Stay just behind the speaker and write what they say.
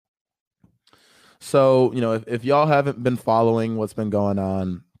So, if y'all haven't been following what's been going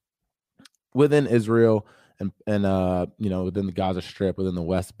on within Israel and within the Gaza Strip, within the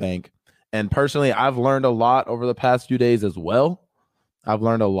West Bank, and personally, I've learned a lot over the past few days as well. I've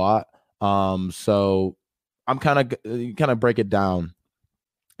learned a lot. So I'm kind of break it down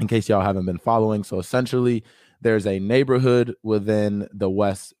in case y'all haven't been following. So essentially, there's a neighborhood within the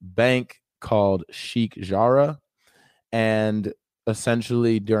West Bank called Sheikh Jarrah, and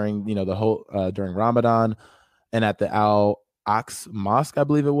essentially during the whole during Ramadan and at the Al Aqsa Mosque, I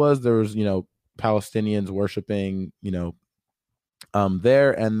believe it was, there was Palestinians worshiping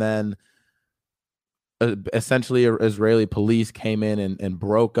there, and then essentially Israeli police came in and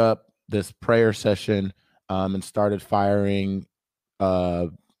broke up this prayer session and started firing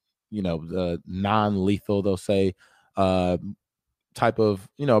the non-lethal, they'll say, uh, type of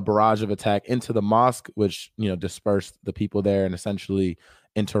barrage of attack into the mosque, which dispersed the people there and essentially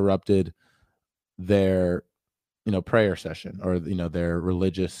interrupted their prayer session, or their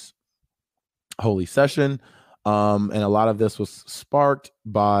religious holy session. And a lot of this was sparked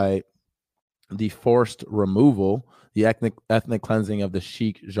by the forced removal, the ethnic cleansing of the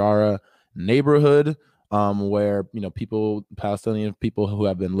Sheikh Jarrah neighborhood, where Palestinian people who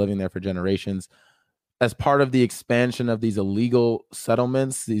have been living there for generations, as part of the expansion of these illegal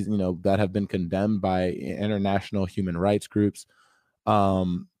settlements, these that have been condemned by international human rights groups.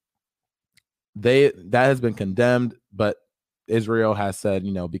 That has been condemned, but Israel has said,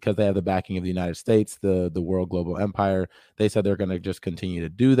 because they have the backing of the United States, the world global empire, they said they're going to just continue to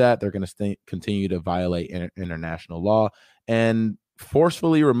do that. They're going to continue to violate international law and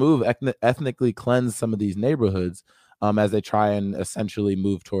forcefully remove, ethnically cleanse some of these neighborhoods, as they try and essentially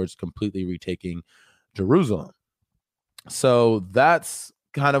move towards completely retaking Jerusalem. So that's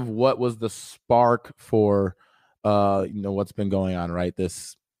kind of what was the spark for what's been going on, right?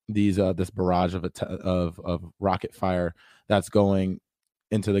 This barrage of rocket fire that's going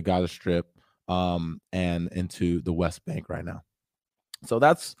into the Gaza Strip and into the West Bank right now. So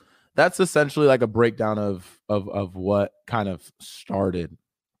that's essentially like a breakdown of what kind of started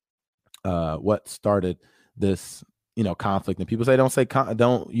this conflict. And people say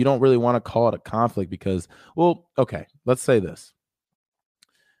you don't really want to call it a conflict because, well, okay, let's say this.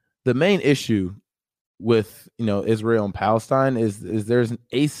 The main issue with Israel and Palestine is there's an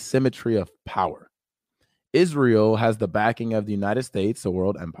asymmetry of power. Israel has the backing of the United States, the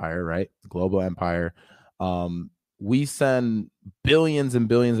world empire, right? Global empire. We send billions and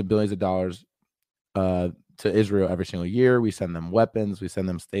billions and billions of dollars to Israel every single year. We send them weapons. We send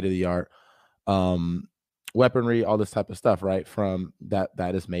them state of the art weaponry, all this type of stuff, right? From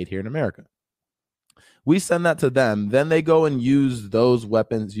that is made here in America. We send that to them. Then they go and use those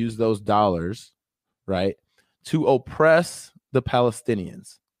weapons, use those dollars, right, to oppress the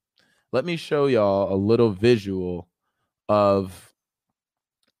Palestinians. Let me show y'all a little visual of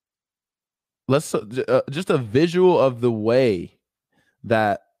just a visual of the way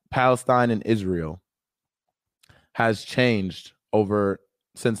that Palestine and Israel has changed over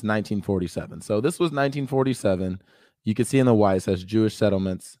since 1947. So this was 1947. You can see in the white it says Jewish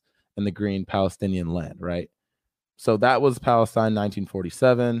settlements, and the green Palestinian land, right? So that was Palestine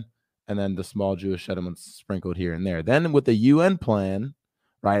 1947, and then the small Jewish settlements sprinkled here and there. Then with the UN plan,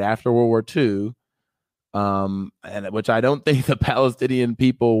 right after World War II, and which I don't think the Palestinian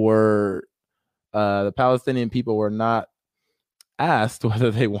people were not asked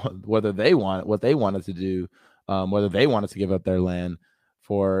whether they wanted what they wanted to do, whether they wanted to give up their land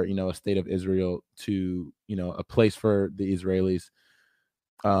for a state of Israel, to a place for the Israelis,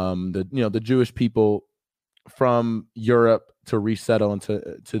 the Jewish people from Europe to resettle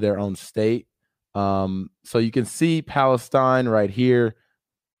into their own state. So you can see Palestine right here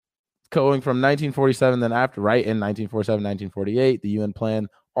going from 1947, then after, right, in 1947, 1948, the UN plan,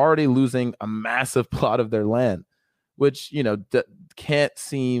 already losing a massive plot of their land, which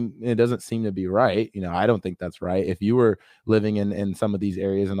it doesn't seem to be right. I don't think that's right. If you were living in some of these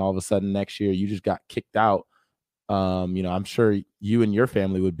areas and all of a sudden next year you just got kicked out, I'm sure you and your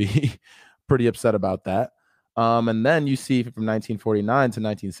family would be pretty upset about that. And then you see from 1949 to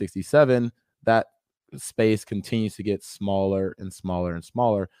 1967, that space continues to get smaller and smaller and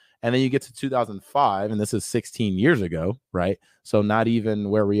smaller. And then you get to 2005, and this is 16 years ago, right? So not even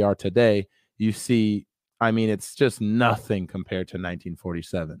where we are today. You see, it's just nothing compared to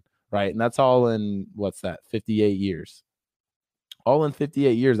 1947, right? And that's all in, 58 years. All in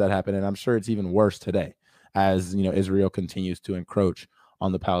 58 years that happened, and I'm sure it's even worse today as Israel continues to encroach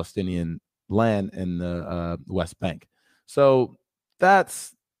on the Palestinian land in the West Bank. So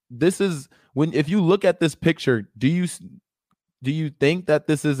if you look at this picture, do you think that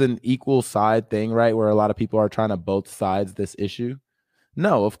this is an equal side thing, right? Where a lot of people are trying to both sides this issue?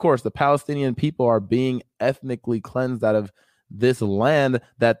 No, of course, the Palestinian people are being ethnically cleansed out of this land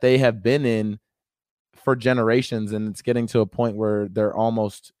that they have been in for generations, and it's getting to a point where they're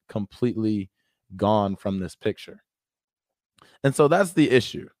almost completely gone from this picture. And so that's the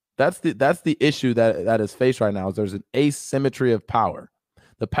issue. That's the issue that is faced right now. Is there's an asymmetry of power.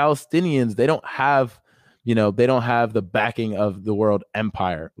 The Palestinians, they don't have, they don't have the backing of the world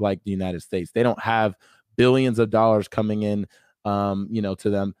empire like the United States. They don't have billions of dollars coming in, to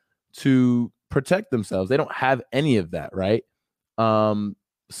them to protect themselves. They don't have any of that, right?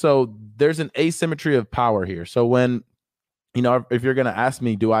 So there's an asymmetry of power here. So when, if you're going to ask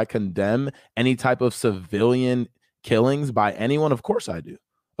me, do I condemn any type of civilian killings by anyone? Of course I do.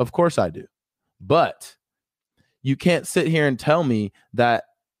 Of course I do. But you can't sit here and tell me that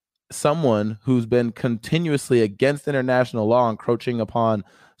someone who's been continuously against international law, encroaching upon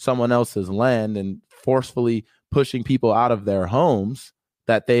someone else's land and forcefully pushing people out of their homes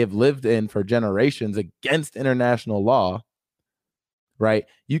that they have lived in for generations against international law, right?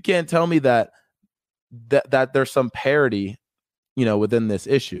 You can't tell me that there's some parity, within this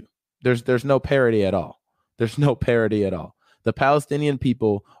issue. There's no parity at all. There's no parity at all. The Palestinian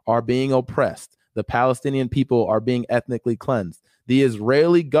people are being oppressed. The Palestinian people are being ethnically cleansed. The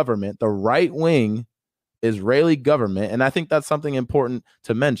Israeli government, the right-wing Israeli government, and I think that's something important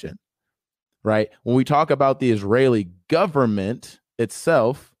to mention, right? When we talk about the Israeli government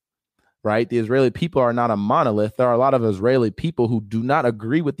itself, right, the Israeli people are not a monolith. There are a lot of Israeli people who do not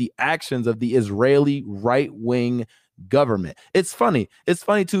agree with the actions of the Israeli right-wing government. It's funny. It's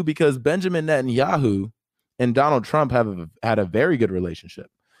funny, too, because Benjamin Netanyahu and Donald Trump have had a very good relationship.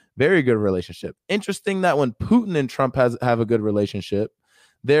 Very good relationship. Interesting that when Putin and Trump have a good relationship,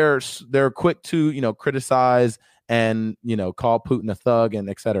 they're quick to, criticize and, call Putin a thug and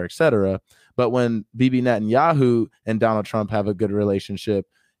et cetera, et cetera. But when Bibi Netanyahu and Donald Trump have a good relationship,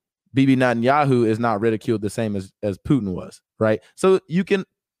 Bibi Netanyahu is not ridiculed the same as Putin was, right? So you can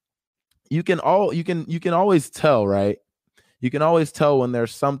always tell, right? You can always tell when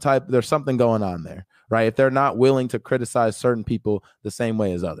there's something going on there, right? If they're not willing to criticize certain people the same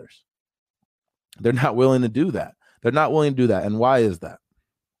way as others. They're not willing to do that. They're not willing to do that. And why is that?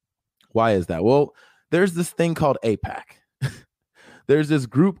 Why is that? Well, there's this thing called AIPAC. There's this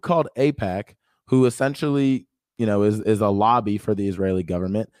group called AIPAC who essentially, is a lobby for the Israeli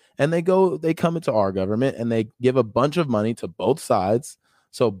government. And they come into our government and they give a bunch of money to both sides.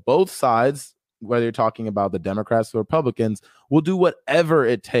 So both sides, whether you're talking about the Democrats or Republicans, will do whatever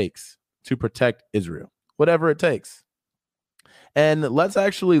it takes to protect Israel, whatever it takes. And let's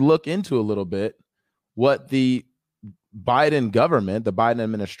actually look into a little bit what the Biden government, the Biden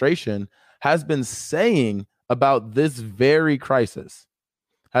administration, has been saying about this very crisis,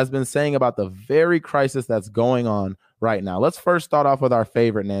 has been saying about the very crisis that's going on right now. Let's first start off with our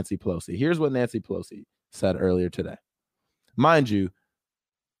favorite Nancy Pelosi. Here's what Nancy Pelosi said earlier today. Mind you,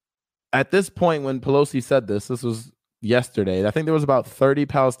 at this point when Pelosi said this was yesterday, I think there was about 30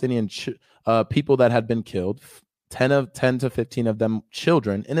 Palestinian people that had been killed. 10 to 15 of them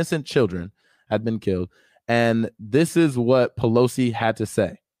children, innocent children, had been killed. And this is what Pelosi had to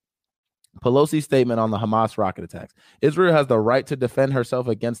say. Pelosi's statement on the Hamas rocket attacks. Israel has the right to defend herself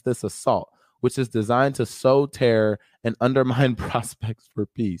against this assault, which is designed to sow terror and undermine prospects for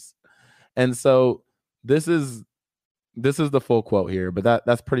peace. And so this is the full quote here, but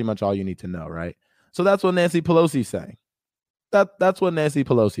that's pretty much all you need to know, right? So that's what Nancy Pelosi is saying. That's what Nancy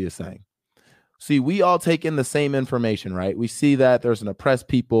Pelosi is saying. See, we all take in the same information, right? We see that there's an oppressed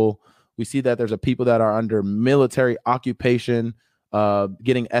people. We see that there's a people that are under military occupation,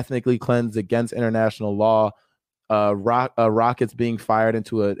 getting ethnically cleansed against international law, rockets being fired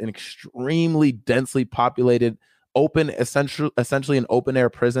into an extremely densely populated, essentially an open air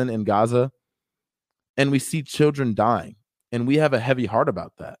prison in Gaza. And we see children dying. And we have a heavy heart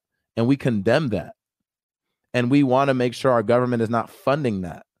about that. And we condemn that. And we want to make sure our government is not funding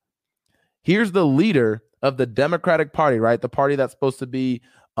that. Here's the leader of the Democratic Party, right? The party that's supposed to be,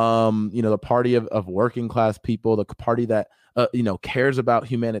 the party of working class people, the party that, cares about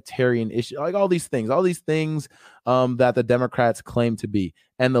humanitarian issues, like all these things that the Democrats claim to be.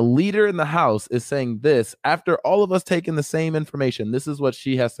 And the leader in the House is saying this after all of us taking the same information. This is what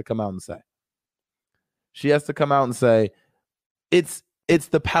she has to come out and say. She has to come out and say, it's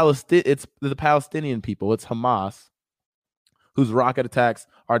the Palestinian people, it's Hamas, whose rocket attacks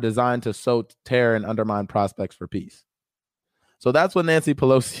are designed to sow terror and undermine prospects for peace. So that's what Nancy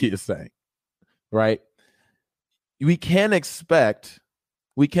Pelosi is saying, right? We cannot expect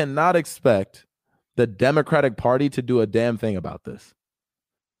the Democratic Party to do a damn thing about this.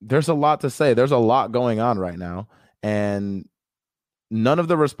 There's a lot to say. There's a lot going on right now, and none of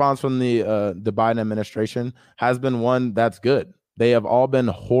the response from the Biden administration has been one that's good. They have all been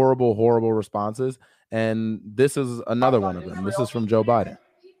horrible, horrible responses, and this is another one of them. This is from Joe Biden.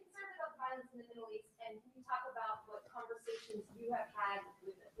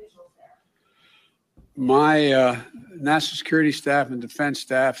 My national security staff and defense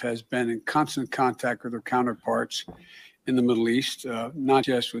staff has been in constant contact with their counterparts in the Middle East, not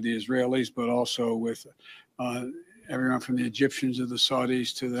just with the Israelis, but also with everyone from the Egyptians to the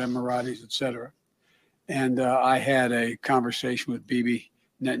Saudis to the Emiratis, et cetera. And I had a conversation with Bibi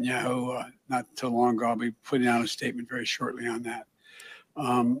Netanyahu not too long ago. I'll be putting out a statement very shortly on that.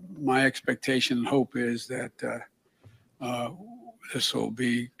 My expectation and hope is that this will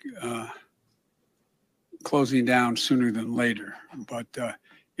be closing down sooner than later. But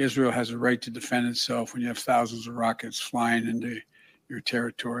Israel has a right to defend itself when you have thousands of rockets flying into your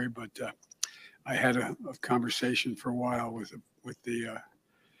territory. But I had a conversation for a while with the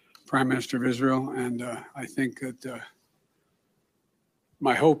Prime Minister of Israel, and I think that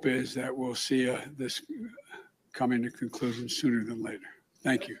my hope is that we'll see this coming to conclusion sooner than later.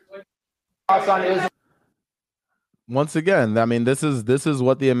 Thank you. Once again, I mean, this is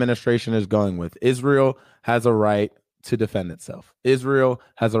what the administration is going with. Israel has a right to defend itself. Israel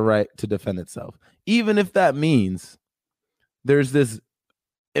has a right to defend itself. Even if that means there's this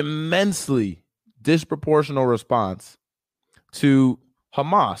immensely disproportional response to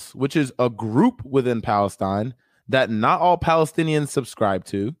Hamas, which is a group within Palestine that not all Palestinians subscribe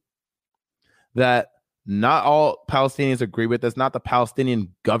to, that not all Palestinians agree with. That's not the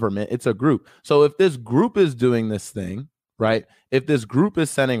Palestinian government. It's a group. So if this group is doing this thing, right? If this group is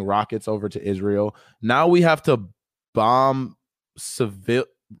sending rockets over to Israel, now we have to bomb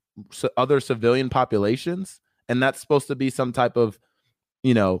other civilian populations. And that's supposed to be some type of,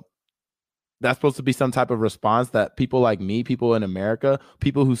 that's supposed to be some type of response that people like me, people in America,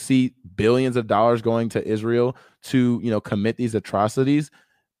 people who see billions of dollars going to Israel to, commit these atrocities,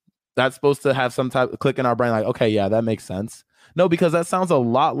 that's supposed to have some type of click in our brain like, okay, yeah, that makes sense. No, because that sounds a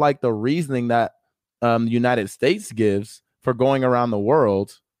lot like the reasoning that the United States gives for going around the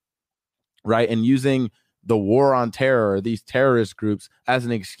world, right, and using the war on terror, these terrorist groups, as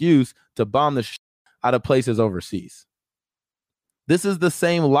an excuse to bomb the shit out of places overseas. This is the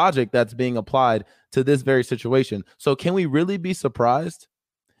same logic that's being applied to this very situation. So can we really be surprised?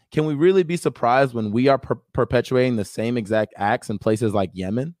 Can we really be surprised when we are perpetuating the same exact acts in places like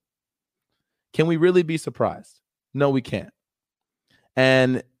Yemen? Can we really be surprised? No, we can't.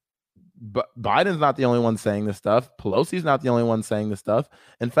 And Biden's not the only one saying this stuff. Pelosi's not the only one saying this stuff.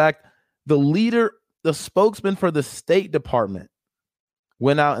 In fact, the spokesman for the State Department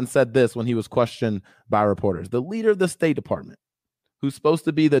went out and said this when he was questioned by reporters. The leader of the State Department, who's supposed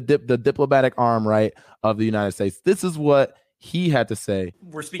to be the diplomatic arm, right, of the United States. This is what he had to say.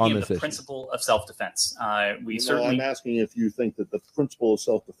 We're speaking of the principle of self-defense. I'm asking if you think that the principle of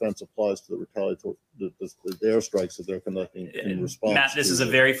self-defense applies to the retaliatory, the airstrikes that they're conducting in response. Matt, this is a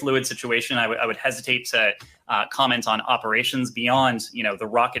very fluid situation. I would hesitate to comment on operations beyond, the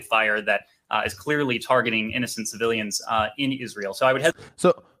rocket fire that is clearly targeting innocent civilians in Israel. So I would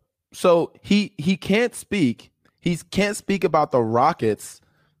hesitate. So he can't speak. He can't speak about the rockets,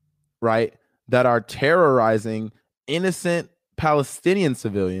 right, that are terrorizing innocent Palestinian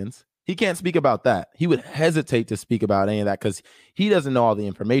civilians. He can't speak about that. He would hesitate to speak about any of that because he doesn't know all the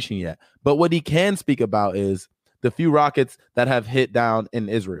information yet. But what he can speak about is the few rockets that have hit down in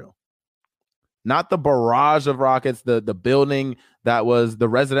Israel. Not the barrage of rockets, the building that was the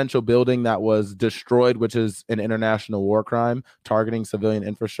residential building that was destroyed, which is an international war crime targeting civilian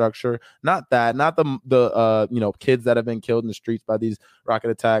infrastructure. Not that, not the kids that have been killed in the streets by these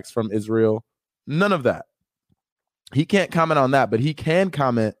rocket attacks from Israel. None of that. He can't comment on that, but he can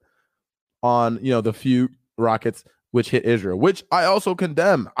comment on, the few rockets which hit Israel, which I also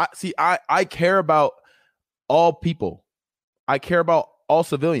condemn. I care about all people. I care about all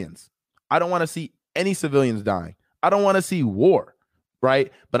civilians. I don't want to see any civilians dying. I don't want to see war,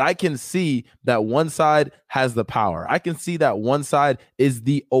 right? But I can see that one side has the power. I can see that one side is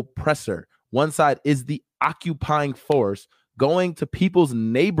the oppressor. One side is the occupying force going to people's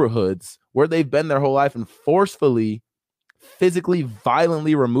neighborhoods where they've been their whole life and forcefully, physically,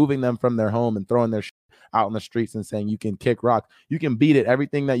 violently removing them from their home and throwing their shit out in the streets and saying, you can kick rock, you can beat it,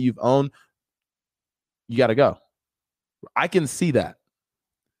 everything that you've owned, you got to go. I can see that.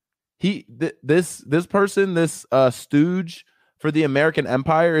 This person, this stooge for the American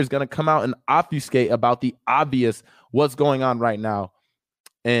empire is going to come out and obfuscate about the obvious what's going on right now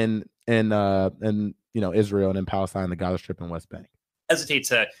in Israel and in Palestine, the Gaza Strip and West Bank. Hesitate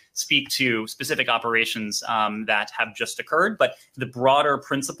to speak to specific operations that have just occurred, but the broader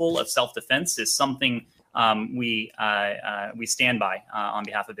principle of self-defense is something we stand by on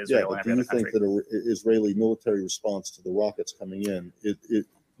behalf of Israel and every other country. Do you think that an Israeli military response to the rockets coming in,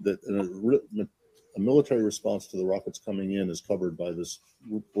 a military response to the rockets coming in is covered by this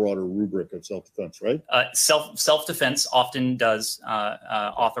broader rubric of self-defense, right? Self-defense often does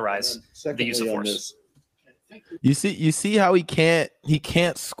authorize the use of force. You see how he can't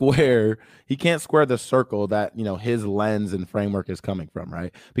square the circle that his lens and framework is coming from,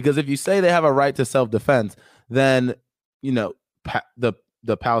 right? Because if you say they have a right to self-defense, then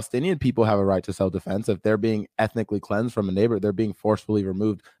the Palestinian people have a right to self-defense. If they're being ethnically cleansed from a neighbor, they're being forcefully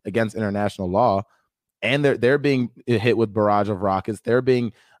removed against international law, and they're being hit with barrage of rockets. They're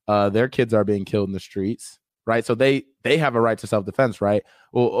being their kids are being killed in the streets. Right. So they have a right to self-defense. Right.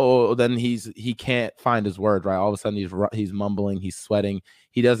 Well, then he can't find his words. Right. All of a sudden he's mumbling. He's sweating.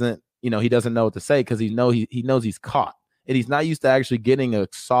 He doesn't know what to say because he knows he's caught. And he's not used to actually getting a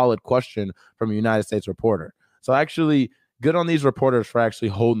solid question from a United States reporter. So actually good on these reporters for actually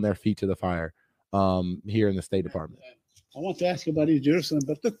holding their feet to the fire here in the State Department. I want to ask you about East Jerusalem,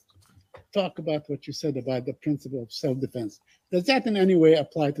 but let's talk about what you said about the principle of self-defense. Does that in any way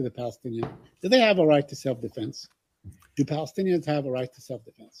apply to the Palestinians? Do they have a right to self-defense? Do Palestinians have a right to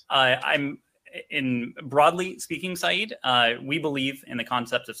self-defense? In broadly speaking, Saeed, we believe in the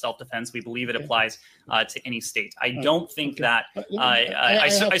concept of self-defense. We believe it applies to any state. I don't think that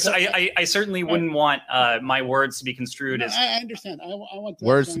I certainly wouldn't want my words to be construed as. I understand. I want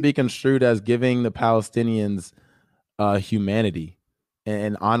words to be construed as giving the Palestinians humanity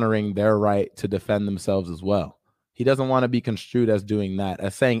and honoring their right to defend themselves as well. He doesn't want to be construed as doing that,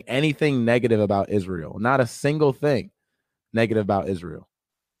 as saying anything negative about Israel. Not a single thing negative about Israel.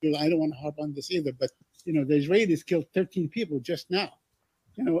 I don't want to harp on this either, but the Israelis killed 13 people just now,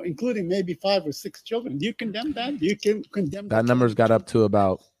 including maybe 5 or 6 children. Do you condemn that? Do you condemn that? Number's got up to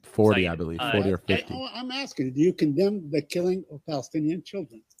about 40, I believe, 40 or 50. I'm asking, do you condemn the killing of Palestinian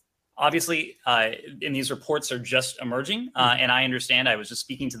children? Obviously, and these reports are just emerging, and I understand. I was just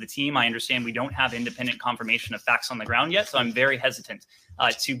speaking to the team. I understand we don't have independent confirmation of facts on the ground yet, so I'm very hesitant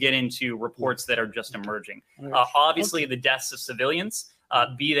to get into reports that are just emerging. Obviously, the deaths of civilians,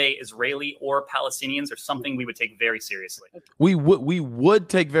 be they Israeli or Palestinians, are something we would take very seriously. We would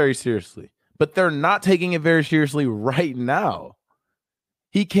take very seriously, but they're not taking it very seriously right now.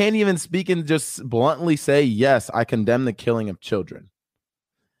 He can't even speak and just bluntly say, yes, I condemn the killing of children.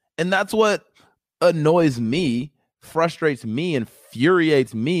 And that's what annoys me, frustrates me,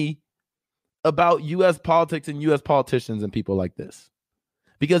 infuriates me about U.S. politics and U.S. politicians and people like this.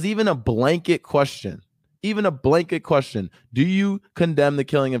 Because even a blanket question, do you condemn the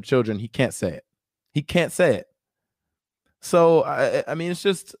killing of children? He can't say it. He can't say it. So, I mean, it's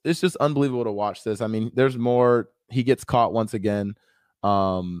just unbelievable to watch this. I mean, there's more. He gets caught once again.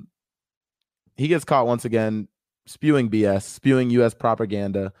 Spewing BS, spewing U.S.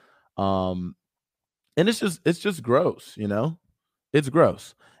 propaganda. And it's just gross, it's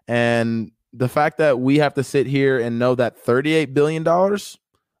gross. And the fact that we have to sit here and know that $38 billion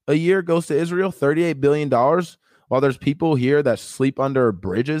a year goes to Israel, $38 billion, while there's people here that sleep under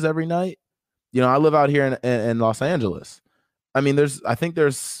bridges every night. I live out here in Los Angeles. I mean, I think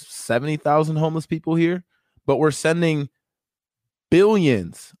there's 70,000 homeless people here, but we're sending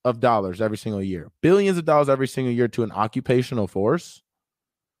billions of dollars every single year to an occupational force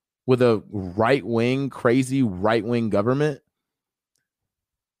with a crazy right-wing government.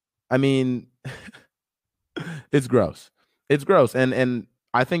 I mean, it's gross. It's gross. And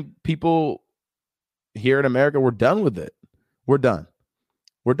I think people here in America, we're done with it. We're done.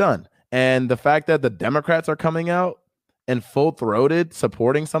 And the fact that the Democrats are coming out and full-throated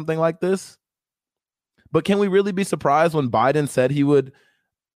supporting something like this. But can we really be surprised when Biden said he would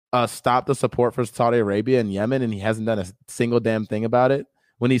stop the support for Saudi Arabia and Yemen, and he hasn't done a single damn thing about it?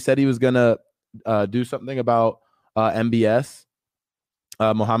 When he said he was going to do something about MBS,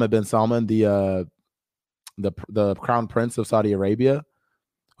 Mohammed bin Salman, the crown prince of Saudi Arabia,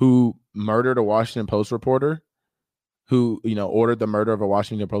 who murdered a Washington Post reporter, who ordered the murder of a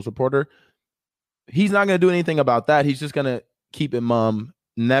Washington Post reporter. He's not going to do anything about that. He's just going to keep it mum,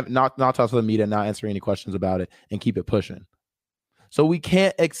 not talk to the media, not answer any questions about it, and keep it pushing. So we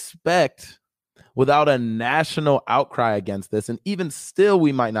can't expect, without a national outcry against this, and even still,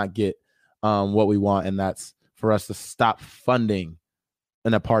 we might not get what we want, and that's for us to stop funding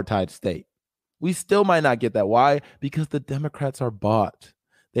an apartheid state. We still might not get that. Why? Because the Democrats are bought.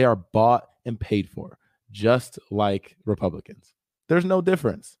 They are bought and paid for, just like Republicans. There's no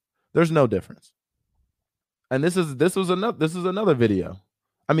difference. There's no difference. And this is another video.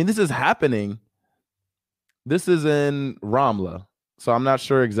 I mean, this is happening. This is in Ramla. So I'm not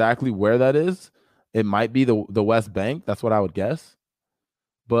sure exactly where that is. It might be the West Bank. That's what I would guess.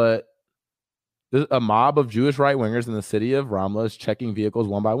 But a mob of Jewish right-wingers in the city of Ramla is checking vehicles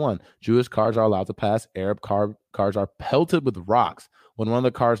one by one. Jewish cars are allowed to pass. Arab cars are pelted with rocks. When one of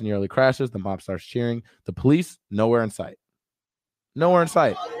the cars nearly crashes, the mob starts cheering. The police, nowhere in sight. Nowhere in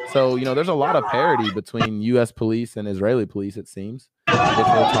sight. So, there's a lot of parity between U.S. police and Israeli police, it seems, which we'll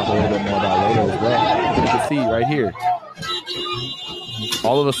talk a little bit more about later as well. But you can see right here,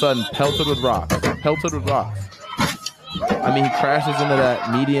 all of a sudden, pelted with rocks. I mean, he crashes into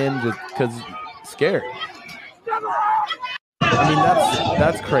that median just because scared. I mean,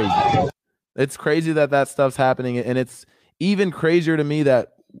 that's crazy. It's crazy that stuff's happening, and it's even crazier to me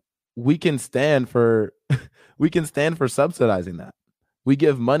that we can stand for subsidizing that. We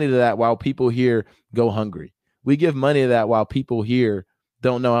give money to that while people here go hungry. We give money to that while people here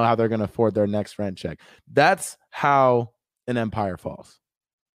don't know how they're going to afford their next rent check. That's how an empire falls.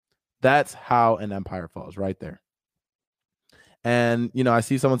 That's how an empire falls right there. And, I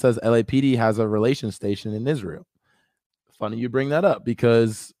see someone says LAPD has a relations station in Israel. Funny you bring that up,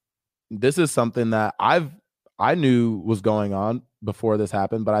 because this is something that I knew was going on before this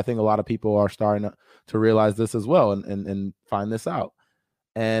happened, but I think a lot of people are starting to realize this as well and find this out.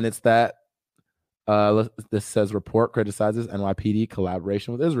 And it's that this says report criticizes NYPD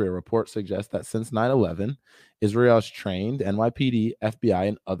collaboration with Israel. Report suggests that since 9/11, Israel has trained NYPD, FBI,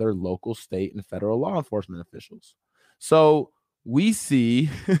 and other local, state, and federal law enforcement officials. So we see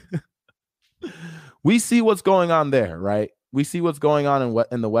what's going on there, right? We see what's going on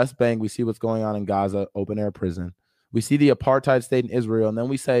in the West Bank. We see what's going on in Gaza, open air prison. We see the apartheid state in Israel, and then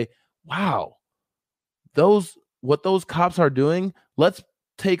we say, wow, what those cops are doing, let's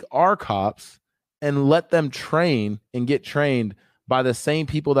take our cops and let them train and get trained by the same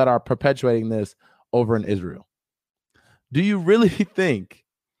people that are perpetuating this over in Israel. Do you really think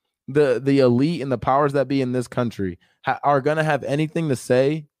the elite and the powers that be in this country are going to have anything to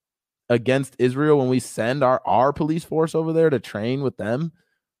say against Israel when we send our police force over there to train with them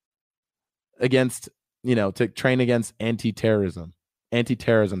against, to train against anti-terrorism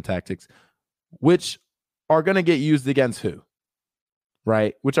tactics, which are going to get used against who?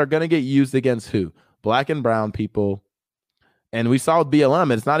 Right? Which are going to get used against who? Black and brown people. And we saw with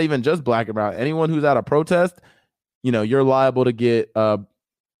BLM, it's not even just black and brown. Anyone who's at a protest, you're liable to get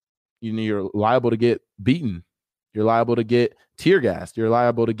you're liable to get beaten. You're liable to get tear gassed. You're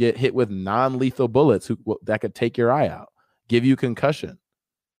liable to get hit with non-lethal bullets that could take your eye out, give you concussion.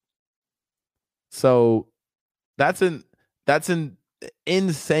 So that's an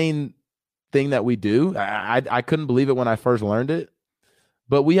insane thing that we do. I couldn't believe it when I first learned it.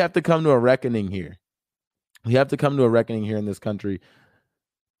 But we have to come to a reckoning here. We have to come to a reckoning here in this country,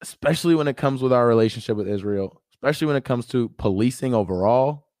 especially when it comes with our relationship with Israel, especially when it comes to policing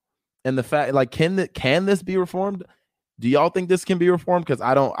overall. And the fact, can this be reformed? Do y'all think this can be reformed? Because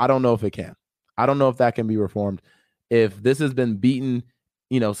I don't know if it can. I don't know if that can be reformed. If this has been beaten,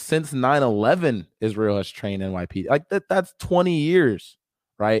 since 9/11, Israel has trained NYPD. That's 20 years,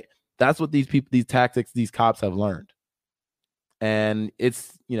 right? That's what these tactics, these cops have learned. And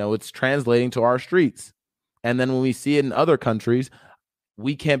it's translating to our streets. And then when we see it in other countries,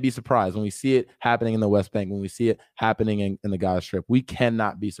 we can't be surprised. When we see it happening in the West Bank, when we see it happening in the Gaza Strip, we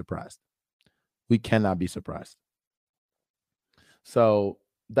cannot be surprised. We cannot be surprised. So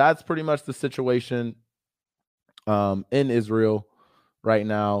that's pretty much the situation in Israel right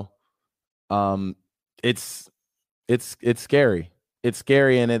now. It's scary. It's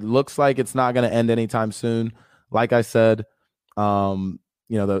scary, and it looks like it's not going to end anytime soon. Like I said,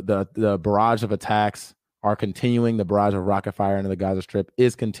 the barrage of attacks are continuing. The barrage of rocket fire into the Gaza Strip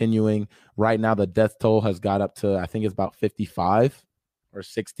is continuing. Right now, the death toll has got up to, I think it's about 55 or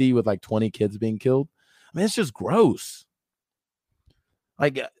 60 with 20 kids being killed. I mean, it's just gross.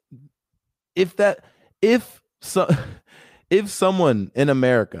 If someone in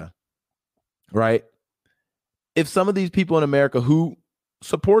America, right? If some of these people in America who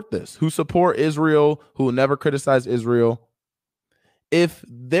support this, who support Israel, who never criticize Israel, if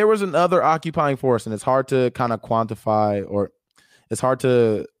there was another occupying force, and it's hard to kind of quantify, or it's hard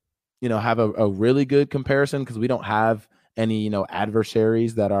to, have a really good comparison because we don't have any,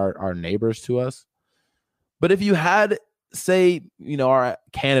 adversaries that are our neighbors to us. But if you had, say, our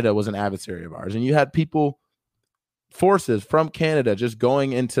Canada was an adversary of ours, and you had forces from Canada just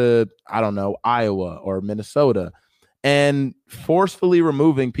going into, I don't know, Iowa or Minnesota and forcefully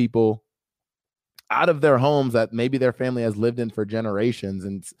removing people out of their homes that maybe their family has lived in for generations,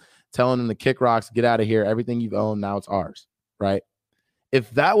 and telling them to kick rocks, get out of here. Everything you've owned, now it's ours, right?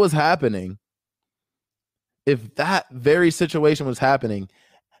 If that was happening, if that very situation was happening,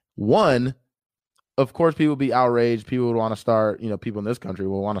 one, of course, people would be outraged. People would want to start, people in this country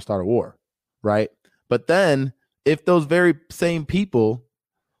will want to start a war, right? But then if those very same people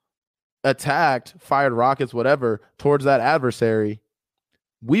attacked, fired rockets, whatever, towards that adversary,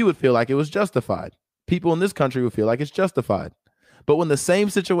 we would feel like it was justified. People in this country would feel like it's justified. But when the same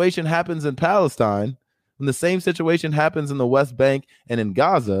situation happens in Palestine, when the same situation happens in the West Bank and in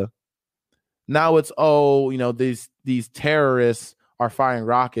Gaza, now it's, these terrorists are firing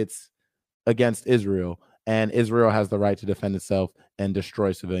rockets against Israel, and Israel has the right to defend itself and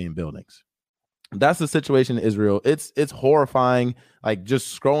destroy civilian buildings. That's the situation in Israel. It's horrifying. Like,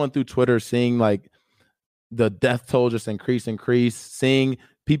 just scrolling through Twitter, seeing like the death toll just increase, seeing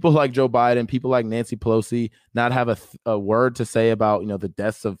people like Joe Biden, people like Nancy Pelosi not have a word to say about, the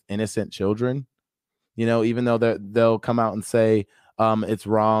deaths of innocent children, even though they'll come out and say it's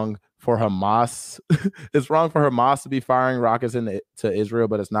wrong for Hamas. It's wrong for Hamas to be firing rockets to Israel,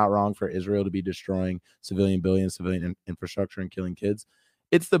 but it's not wrong for Israel to be destroying civilian buildings, civilian infrastructure, and killing kids.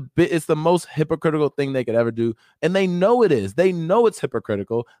 It's the most hypocritical thing they could ever do. And they know it is. They know it's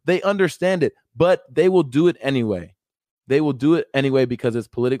hypocritical. They understand it, but they will do it anyway. They will do it anyway because it's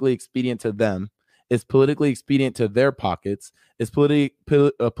politically expedient to them. It's politically expedient to their pockets. It's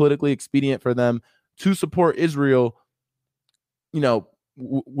politically expedient for them to support Israel,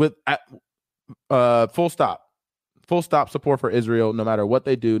 with full stop support for Israel, no matter what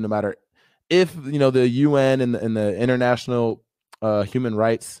they do, no matter if, the UN and the international human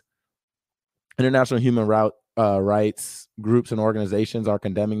rights groups and organizations are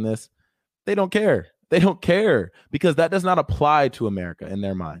condemning this. They don't care. They don't care because that does not apply to America in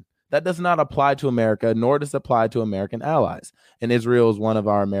their mind. That does not apply to America, nor does it apply to American allies. And Israel is one of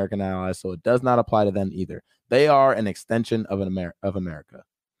our American allies, so it does not apply to them either. They are an extension of America.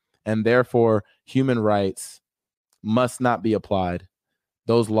 And therefore, human rights must not be applied.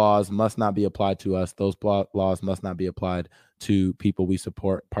 Those laws must not be applied to us. Those laws must not be applied to people we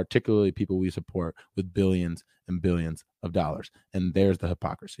support, particularly people we support with billions and billions of dollars. And there's the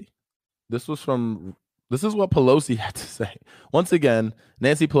hypocrisy. This is what Pelosi had to say. Once again,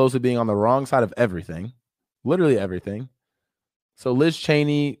 Nancy Pelosi being on the wrong side of everything, literally everything. So Liz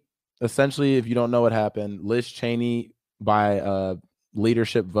Cheney, essentially, if you don't know what happened, Liz Cheney, by a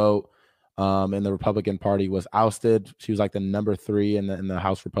leadership vote in the Republican Party, was ousted. She was like the number 3 in the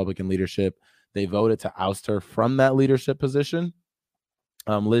House Republican leadership. They voted to oust her from that leadership position.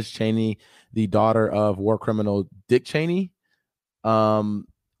 Liz Cheney, the daughter of war criminal Dick Cheney,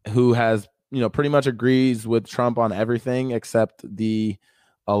 who has, pretty much agrees with Trump on everything except the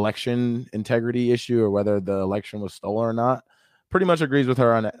election integrity issue, or whether the election was stolen or not. Pretty much agrees with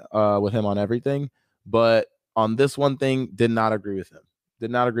her with him on everything, but on this one thing, did not agree with him.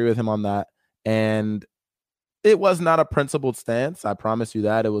 Did not agree with him on that, and it was not a principled stance. I promise you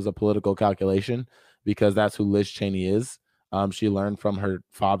that. It was a political calculation because that's who Liz Cheney is. She learned from her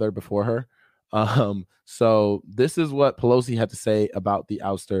father before her. So this is what Pelosi had to say about the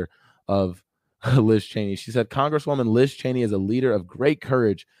ouster of Liz Cheney. She said, Congresswoman Liz Cheney is a leader of great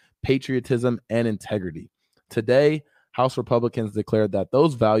courage, patriotism, and integrity. Today, House Republicans declared that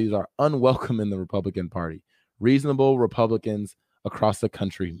those values are unwelcome in the Republican Party. Reasonable Republicans across the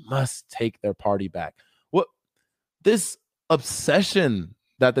country must take their party back. What this obsession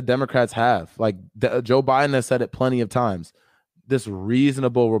that the Democrats have, like Joe Biden has said it plenty of times, this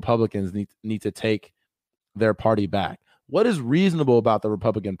reasonable Republicans need to take their party back. What is reasonable about the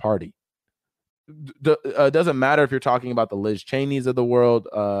Republican Party? Doesn't matter if you're talking about the Liz Cheneys of the world,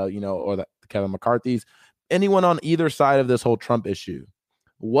 or the Kevin McCarthy's, anyone on either side of this whole Trump issue.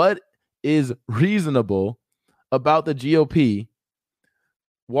 What is reasonable about the GOP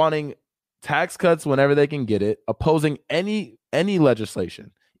wanting tax cuts whenever they can get it, opposing any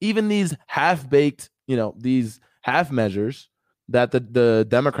legislation, even these half-baked, these half measures that the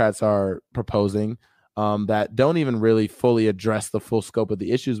Democrats are proposing, that don't even really fully address the full scope of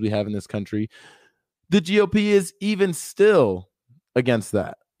the issues we have in this country. The GOP is even still against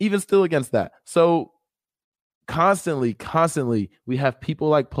that. So constantly, we have people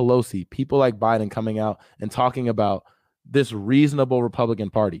like Pelosi, people like Biden coming out and talking about this reasonable Republican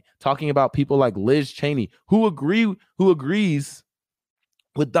Party, talking about people like Liz Cheney, who agrees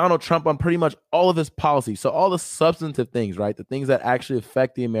with Donald Trump on pretty much all of his policies. So all the substantive things, right? The things that actually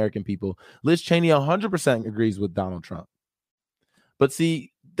affect the American people. Liz Cheney 100% agrees with Donald Trump. But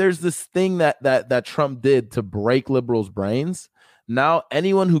see, there's this thing that Trump did to break liberals' brains. Now,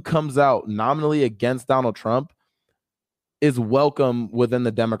 anyone who comes out nominally against Donald Trump, is welcome within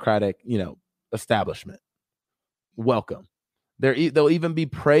the Democratic, establishment. Welcome. They'll even be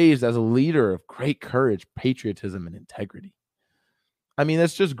praised as a leader of great courage, patriotism, and integrity. I mean,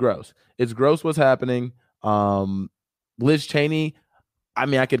 it's just gross. It's gross what's happening. Liz Cheney, I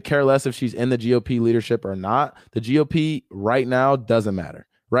mean, I could care less if she's in the GOP leadership or not. The GOP right now doesn't matter.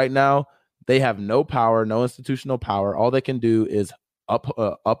 Right now, they have no power, no institutional power. All they can do is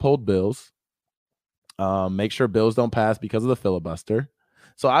uphold bills, make sure bills don't pass because of the filibuster.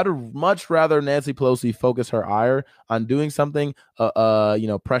 So I'd much rather Nancy Pelosi focus her ire on doing something,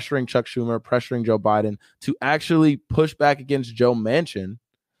 pressuring Chuck Schumer, pressuring Joe Biden to actually push back against Joe Manchin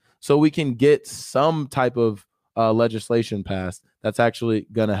so we can get some type of legislation passed that's actually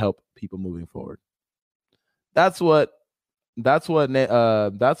going to help people moving forward. That's what Nancy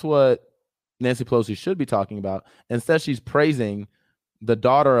Pelosi should be talking about. Instead, she's praising the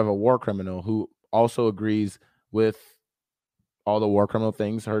daughter of a war criminal who also agrees with all the war criminal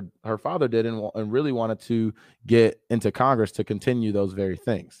things her father did and really wanted to get into Congress to continue those very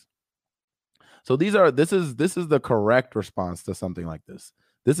things. So this is the correct response to something like this.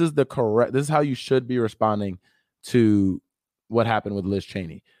 This is how you should be responding to what happened with Liz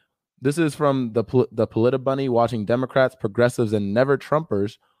Cheney. This is from the Politabunny, watching Democrats, progressives, and never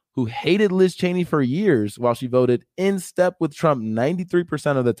Trumpers who hated Liz Cheney for years while she voted in step with Trump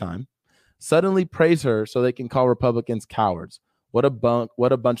 93% of the time, suddenly praise her so they can call Republicans cowards. What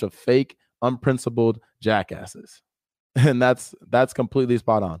a bunch of fake, unprincipled jackasses. And that's completely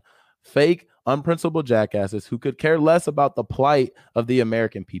spot on. Fake, unprincipled jackasses who could care less about the plight of the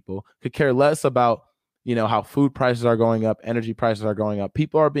American people, could care less about, how food prices are going up, energy prices are going up.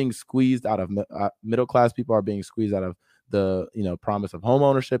 People are being squeezed out of middle class. People are being squeezed out of the, promise of home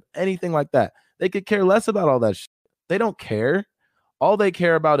ownership, anything like that. They could care less about all that shit. They don't care. All they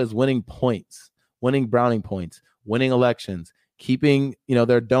care about is winning points, winning brownie points, winning elections, keeping,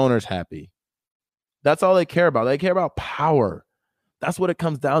 their donors happy. That's all they care about. They care about power. That's what it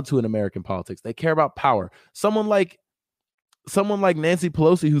comes down to in American politics. They care about power. Someone like Nancy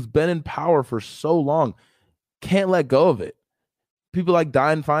Pelosi, who's been in power for so long, can't let go of it. People like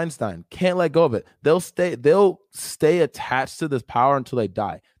Dianne Feinstein can't let go of it. They'll stay attached to this power until they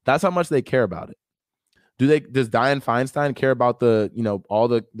die. That's how much they care about it. Does Dianne Feinstein care about all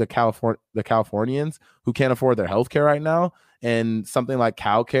the Californians who can't afford their health care right now? And something like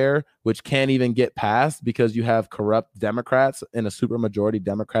CalCare, which can't even get passed because you have corrupt Democrats in a supermajority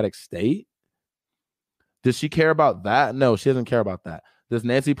Democratic state? Does she care about that? No, she doesn't care about that. Does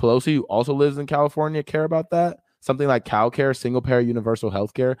Nancy Pelosi, who also lives in California, care about that? Something like CalCare, single-payer universal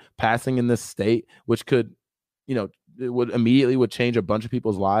health care, passing in this state, which could, it would change a bunch of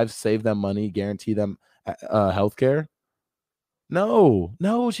people's lives, save them money, guarantee them health care? No,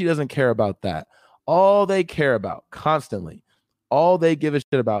 she doesn't care about that. All they care about constantly, all they give a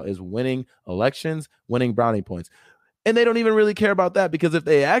shit about is winning elections, winning brownie points. And they don't even really care about that, because if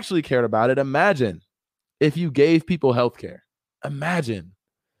they actually cared about it, imagine if you gave people health care. Imagine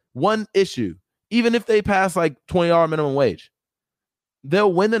one issue, even if they pass like $20 minimum wage,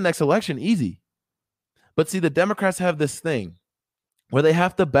 they'll win the next election easy. But see, the Democrats have this thing where they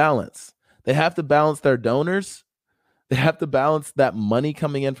have to balance. They have to balance their donors. They have to balance that money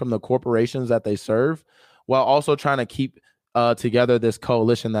coming in from the corporations that they serve, while also trying to keep together this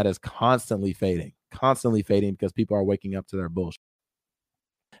coalition that is constantly fading because people are waking up to their bullshit.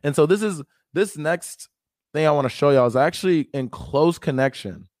 And so this next thing I want to show y'all is actually in close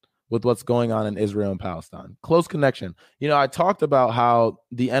connection with what's going on in Israel and Palestine. Close connection. I talked about how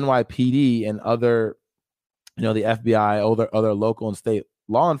the NYPD and other, the FBI, other local and state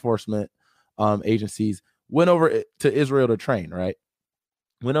law enforcement agencies went over to Israel to train, right?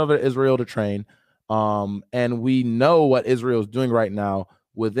 Went over to Israel to train. And we know what Israel is doing right now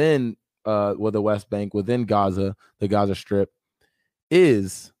within with the West Bank, within Gaza, the Gaza Strip,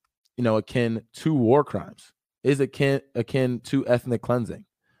 is, akin to war crimes, is akin to ethnic cleansing.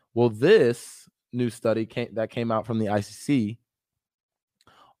 Well, this new study that came out from the ICC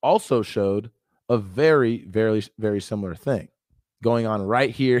also showed a very, very, very similar thing going on right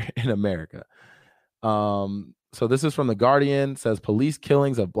here in America. So this is from The Guardian. It says police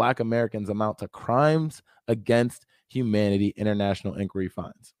killings of Black Americans amount to crimes against humanity, international inquiry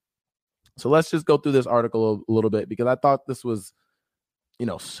finds. So let's just go through this article a little bit, because I thought this was,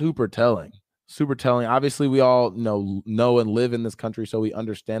 super telling. Obviously, we all know and live in this country, so we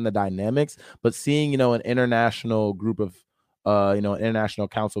understand the dynamics. But seeing, an international group of, an international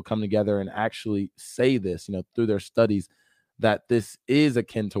council come together and actually say this, through their studies, that this is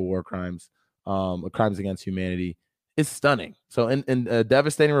akin to war crimes, crimes against humanity, is stunning. So in a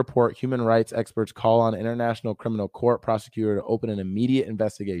devastating report, human rights experts call on International Criminal Court prosecutor to open an immediate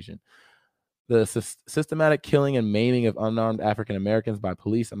investigation. The systematic killing and maiming of unarmed African Americans by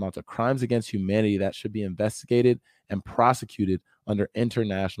police amounts to crimes against humanity that should be investigated and prosecuted under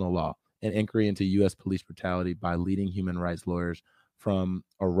international law. An inquiry into U.S. police brutality by leading human rights lawyers from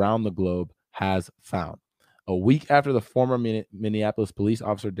around the globe has found. A week after the former Minneapolis police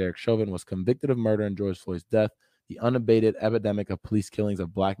officer Derek Chauvin was convicted of murder in George Floyd's death, the unabated epidemic of police killings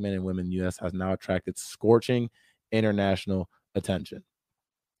of Black men and women in the U.S. has now attracted scorching international attention.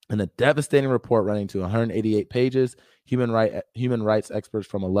 In a devastating report running to 188 pages, human rights experts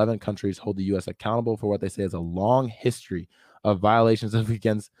from 11 countries hold the U.S. accountable for what they say is a long history of violations of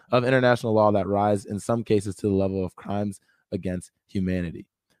international law that rise in some cases to the level of crimes against humanity.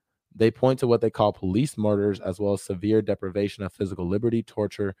 They point to what they call police murders, as well as severe deprivation of physical liberty,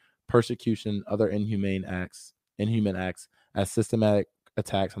 torture, persecution, other inhuman acts as systematic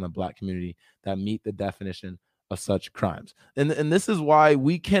attacks on the Black community that meet the definition of such crimes. And this is why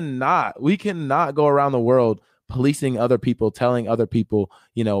we cannot go around the world policing other people, telling other people,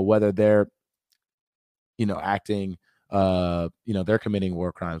 whether they're, acting, they're committing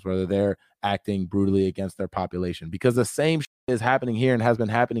war crimes, whether they're acting brutally against their population, because the same is happening here and has been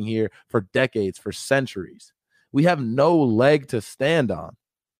happening here for decades, for centuries. We have no leg to stand on.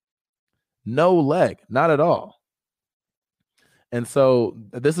 No leg, not at all. And so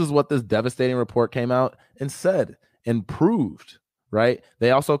this is what this devastating report came out and said and proved, right?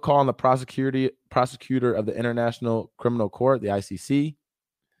 They also call on the prosecutor of the International Criminal Court, the ICC,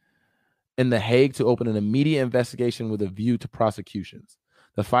 in The Hague to open an immediate investigation with a view to prosecutions.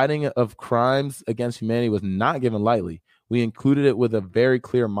 The fighting of crimes against humanity was not given lightly. We included it with a very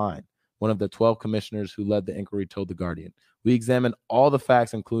clear mind, one of the 12 commissioners who led the inquiry told The Guardian. We examined all the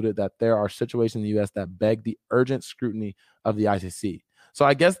facts, included that there are situations in the U.S. that beg the urgent scrutiny of the ICC. So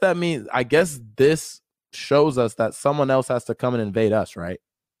I guess this shows us that someone else has to come and invade us, right?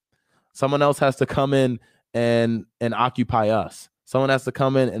 Someone else has to come in and occupy us. Someone has to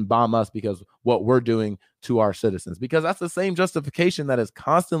come in and bomb us because what we're doing to our citizens, because that's the same justification that is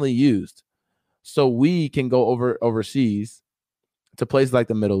constantly used. So we can go overseas to places like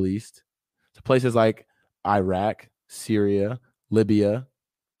the Middle East, to places like Iraq, Syria, Libya,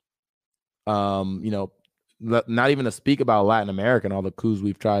 not even to speak about Latin America and all the coups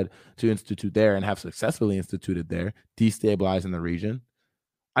we've tried to institute there and have successfully instituted there, destabilizing the region.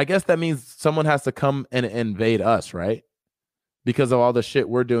 I guess that means someone has to come and invade us, right? Because of all the shit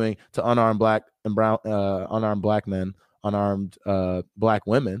we're doing to unarmed Black and brown, unarmed Black men, unarmed Black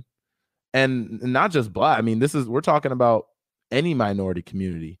women, and not just Black. I mean, we're talking about any minority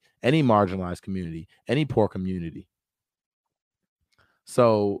community, any marginalized community, any poor community.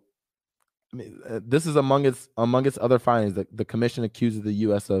 So, I mean, this is among its other findings. The commission accuses the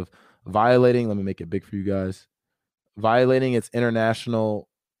U.S. of violating. Let me make it big for you guys. Violating its international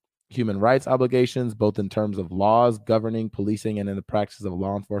human rights obligations, both in terms of laws governing policing and in the practices of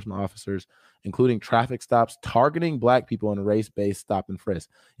law enforcement officers, including traffic stops targeting Black people and race-based stop and frisk.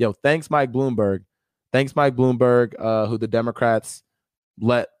 Yo, thanks Mike Bloomberg, who the Democrats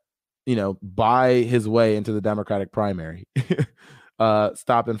let, buy his way into the Democratic primary.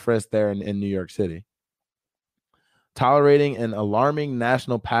 Stop and frisk there in New York City. Tolerating an alarming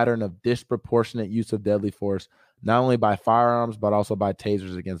national pattern of disproportionate use of deadly force, not only by firearms, but also by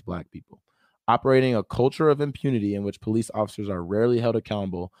tasers against Black people. Operating a culture of impunity in which police officers are rarely held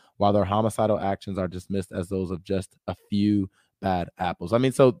accountable, while their homicidal actions are dismissed as those of just a few bad apples. I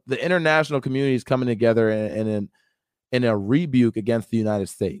mean, so the international community is coming together in a rebuke against the United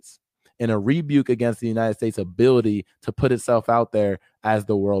States, in a rebuke against the United States' ability to put itself out there as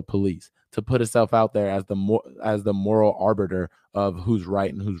the world police, to put itself out there as the moral arbiter of who's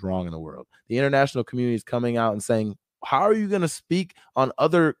right and who's wrong in the world. The international community is coming out and saying, how are you going to speak on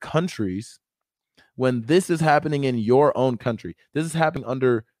other countries when this is happening in your own country? This is happening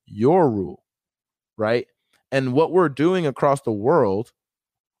under your rule, right? And what we're doing across the world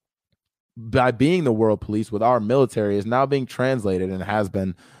by being the world police with our military is now being translated, and has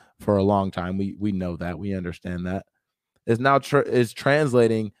been for a long time. We know that. We understand that. Is now is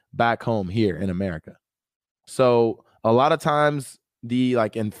translating back home here in America. So a lot of times the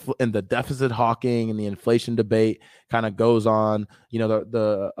in the deficit hawking and the inflation debate kind of goes on.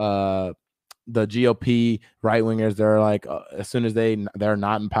 The GOP right wingers, they're like, as soon as they're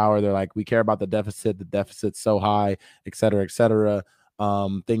not in power, they're like, we care about the deficit's so high, et cetera, et cetera.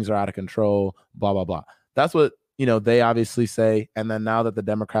 Things are out of control, blah, blah, blah. That's what, they obviously say. And then now that the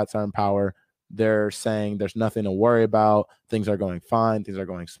Democrats are in power, they're saying there's nothing to worry about. Things are going fine. Things are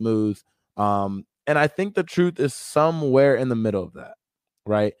going smooth. And I think the truth is somewhere in the middle of that,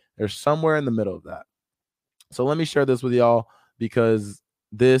 right? There's somewhere in the middle of that. So let me share this with y'all because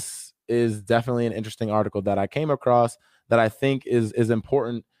this is definitely an interesting article that I came across that I think is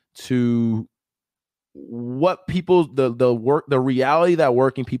important to what people the reality that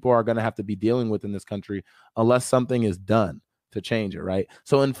working people are going to have to be dealing with in this country unless something is done to change it, right?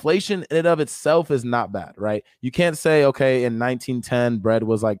 So inflation in and of itself is not bad, right? You can't say, okay, in 1910 bread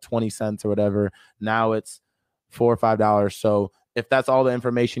was like 20 cents or whatever, now it's $4 or $5. So if that's all the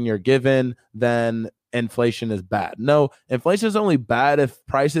information you're given, then inflation is bad. No, inflation is only bad if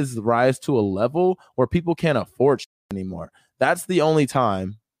prices rise to a level where people can't afford anymore. That's the only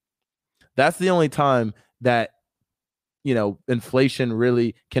time that inflation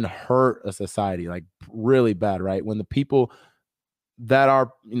really can hurt a society, like really bad, right? When the people that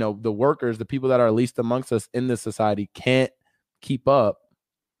are, the workers, the people that are least amongst us in this society can't keep up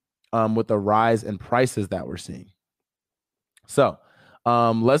with the rise in prices that we're seeing. So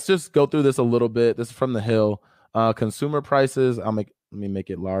let's just go through this a little bit. This is from The Hill. Consumer prices, let me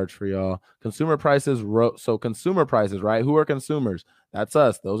make it large for y'all. Consumer prices, so consumer prices, right? Who are consumers? That's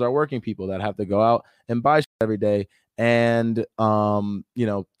us. Those are working people that have to go out and buy every day. And,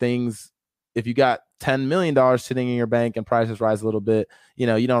 things, if you got $10 million sitting in your bank and prices rise a little bit, you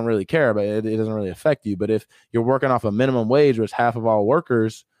don't really care, but it doesn't really affect you. But if you're working off a minimum wage, which half of all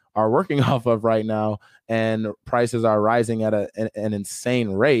workers are working off of right now, and prices are rising at an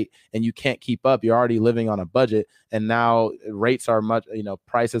insane rate, and you can't keep up, you're already living on a budget, and now rates are much,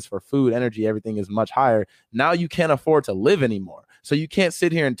 prices for food, energy, everything is much higher. Now you can't afford to live anymore. So you can't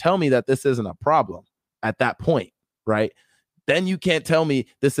sit here and tell me that this isn't a problem at that point, right? Then you can't tell me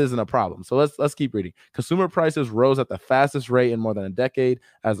this isn't a problem. So let's keep reading. Consumer prices rose at the fastest rate in more than a decade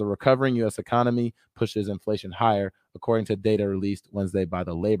as the recovering U.S. economy pushes inflation higher, according to data released Wednesday by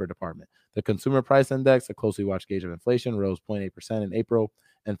the Labor Department. The Consumer Price Index, a closely watched gauge of inflation, rose 0.8% in April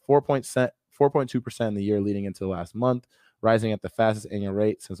and 4.2% in the year leading into last month, rising at the fastest annual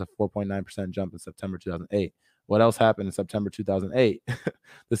rate since a 4.9% jump in September 2008. What else happened in September 2008?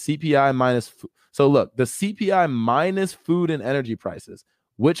 The CPI minus. So look, the CPI minus food and energy prices,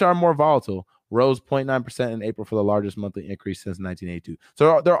 which are more volatile, rose 0.9% in April for the largest monthly increase since 1982.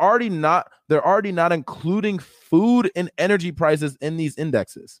 So they're already not including food and energy prices in these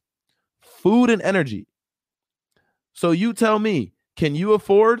indexes. Food and energy. So you tell me, can you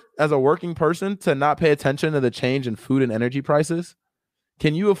afford as a working person to not pay attention to the change in food and energy prices?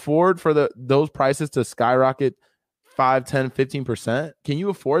 Can you afford for those prices to skyrocket 5, 10, 15%? Can you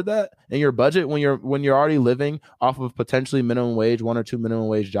afford that in your budget when you're already living off of potentially minimum wage, 1 or 2 minimum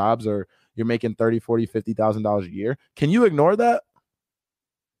wage jobs, or you're making $30,000, $40,000, $50,000 a year? Can you ignore that?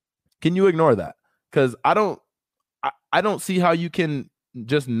 Can you ignore that? Because I don't see how you can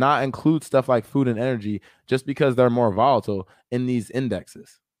just not include stuff like food and energy just because they're more volatile in these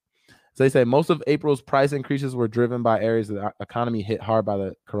indexes. So they say most of April's price increases were driven by areas of the economy hit hard by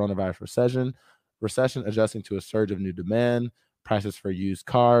the coronavirus recession adjusting to a surge of new demand. Prices for used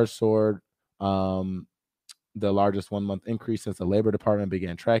cars soared, the largest 1-month increase since the Labor Department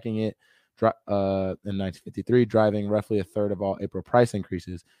began tracking it in 1953, driving roughly a third of all April price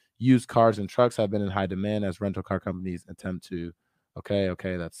increases. Used cars and trucks have been in high demand as rental car companies attempt to.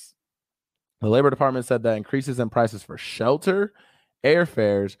 That's the Labor Department said that increases in prices for shelter,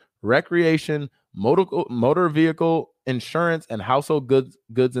 airfares, recreation, motor vehicle insurance, and household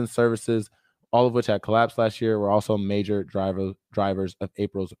goods and services, all of which had collapsed last year, were also major drivers of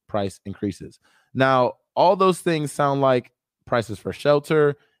April's price increases. Now, all those things sound like prices for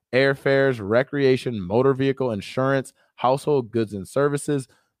shelter, airfares, recreation, motor vehicle insurance, household goods and services.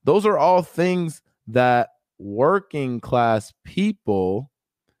 Those are all things that working class people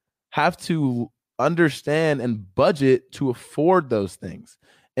have to understand and budget to afford those things.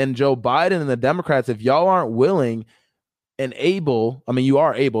 And Joe Biden and the Democrats, if y'all aren't willing and able, you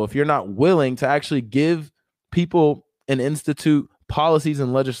are able, if you're not willing to actually give people and institute policies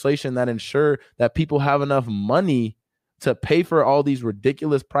and legislation that ensure that people have enough money to pay for all these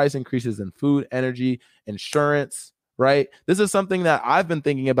ridiculous price increases in food, energy, insurance, right? This is something that I've been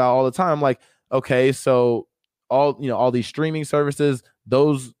thinking about all the time. Like, okay, so all these streaming services,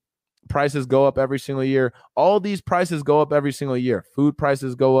 those prices go up every single year. All these prices go up every single year. Food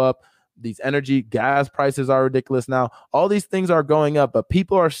prices go up. These energy, gas prices are ridiculous now. All these things are going up, but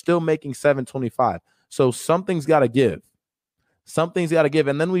people are still making $7.25. So something's got to give. Something's got to give.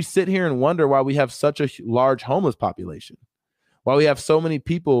 And then we sit here and wonder why we have such a large homeless population. Why we have so many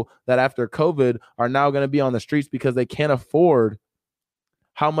people that after COVID are now going to be on the streets because they can't afford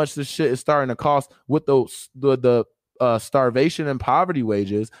how much this shit is starting to cost with the starvation and poverty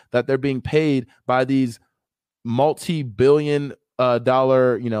wages that they're being paid by these multi-billion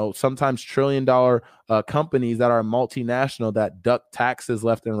dollar, sometimes trillion-dollar companies that are multinational that duck taxes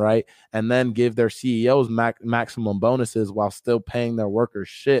left and right and then give their CEOs maximum bonuses while still paying their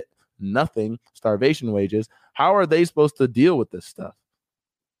workers nothing, starvation wages. How are they supposed to deal with this stuff?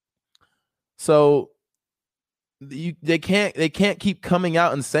 So they can't keep coming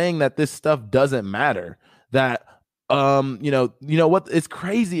out and saying that this stuff doesn't matter. That what, it's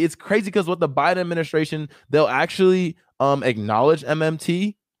crazy. It's crazy because what the Biden administration, they'll actually acknowledge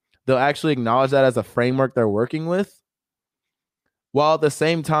MMT. They'll actually acknowledge that as a framework they're working with, while at the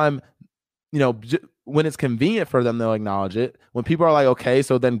same time, when it's convenient for them, they'll acknowledge it. When people are like, okay,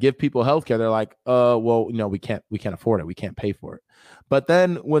 so then give people healthcare, they're like, well, we can't afford it. We can't pay for it. But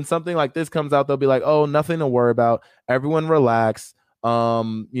then when something like this comes out, they'll be like, oh, nothing to worry about. Everyone relax.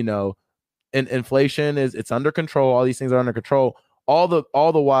 And inflation it's under control. All these things are under control. All the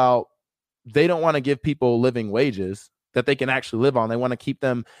while, they don't want to give people living wages that they can actually live on. They want to keep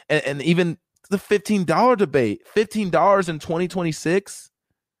them. And even the $15 debate, $15 in 2026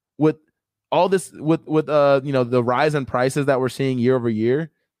 with all this, with the rise in prices that we're seeing year over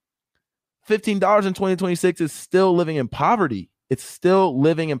year, $15 in 2026 is still living in poverty. It's still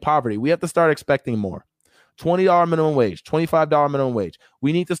living in poverty. We have to start expecting more. $20 minimum wage, $25 minimum wage.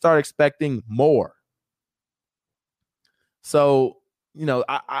 We need to start expecting more. So,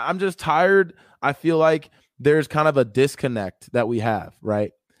 I'm just tired. I feel like there's kind of a disconnect that we have,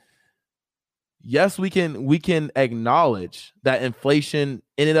 right? Yes, we can acknowledge that inflation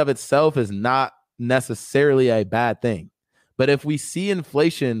in and of itself is not necessarily a bad thing. But if we see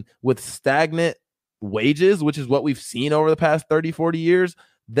inflation with stagnant wages, which is what we've seen over the past 30, 40 years,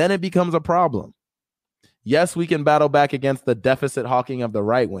 then it becomes a problem. Yes, we can battle back against the deficit hawking of the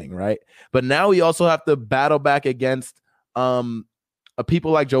right wing, right? But now we also have to battle back against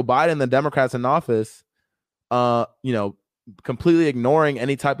people like Joe Biden, the Democrats in office, completely ignoring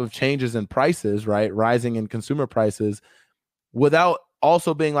any type of changes in prices, right? Rising in consumer prices, without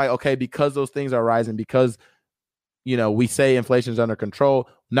also being like, okay, because those things are rising, because we say inflation is under control.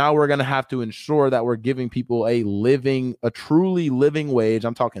 Now we're going to have to ensure that we're giving people a truly living wage.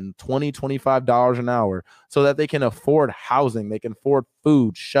 I'm talking $20, $25 an hour, so that they can afford housing. They can afford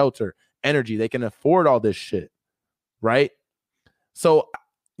food, shelter, energy. They can afford all this shit. Right. So,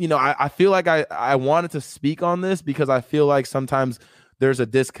 I feel like I wanted to speak on this because I feel like sometimes there's a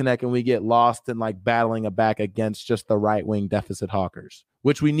disconnect and we get lost in like battling back against just the right wing deficit hawkers,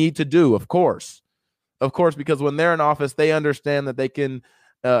 which we need to do, of course, because when they're in office, they understand that they can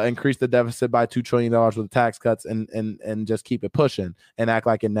increase the deficit by $2 trillion with tax cuts and just keep it pushing and act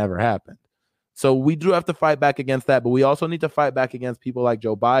like it never happened. So we do have to fight back against that, but we also need to fight back against people like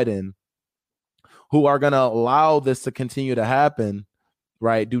Joe Biden who are going to allow this to continue to happen,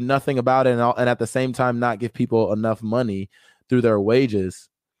 right? Do nothing about it and at the same time not give people enough money through their wages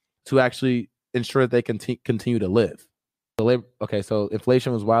to actually ensure that they continue to live. So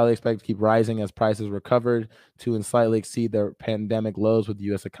inflation was widely expected to keep rising as prices recovered to and slightly exceed their pandemic lows, with the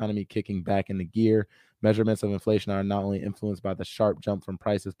U.S. economy kicking back into gear. Measurements of inflation are not only influenced by the sharp jump from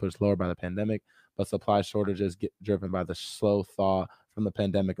prices pushed lower by the pandemic, but supply shortages get driven by the slow thaw from the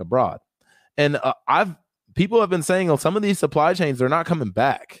pandemic abroad. And people have been saying, some of these supply chains, they're not coming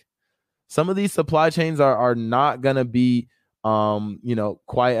back. Some of these supply chains are not going to be,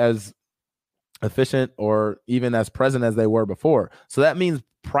 quite as efficient or even as present as they were before. So that means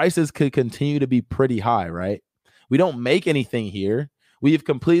prices could continue to be pretty high, right? We don't make anything here. We've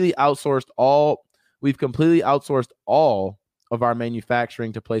completely outsourced all of our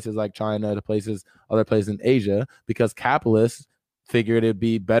manufacturing to places like China, other places in Asia, because capitalists figured it'd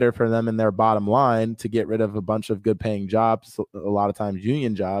be better for them in their bottom line to get rid of a bunch of good paying jobs, a lot of times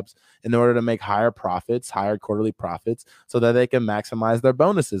union jobs, in order to make higher quarterly profits, so that they can maximize their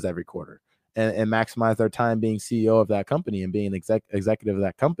bonuses every quarter and maximize their time being CEO of that company and being an executive of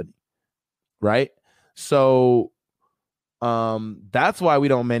that company. Right. So that's why we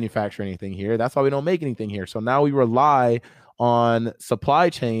don't manufacture anything here. That's why we don't make anything here. So now we rely on supply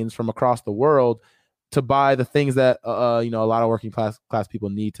chains from across the world to buy the things that a lot of working class people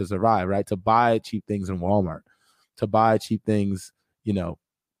need to survive, right? To buy cheap things in Walmart, to buy cheap things,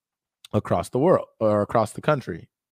 across the world or across the country.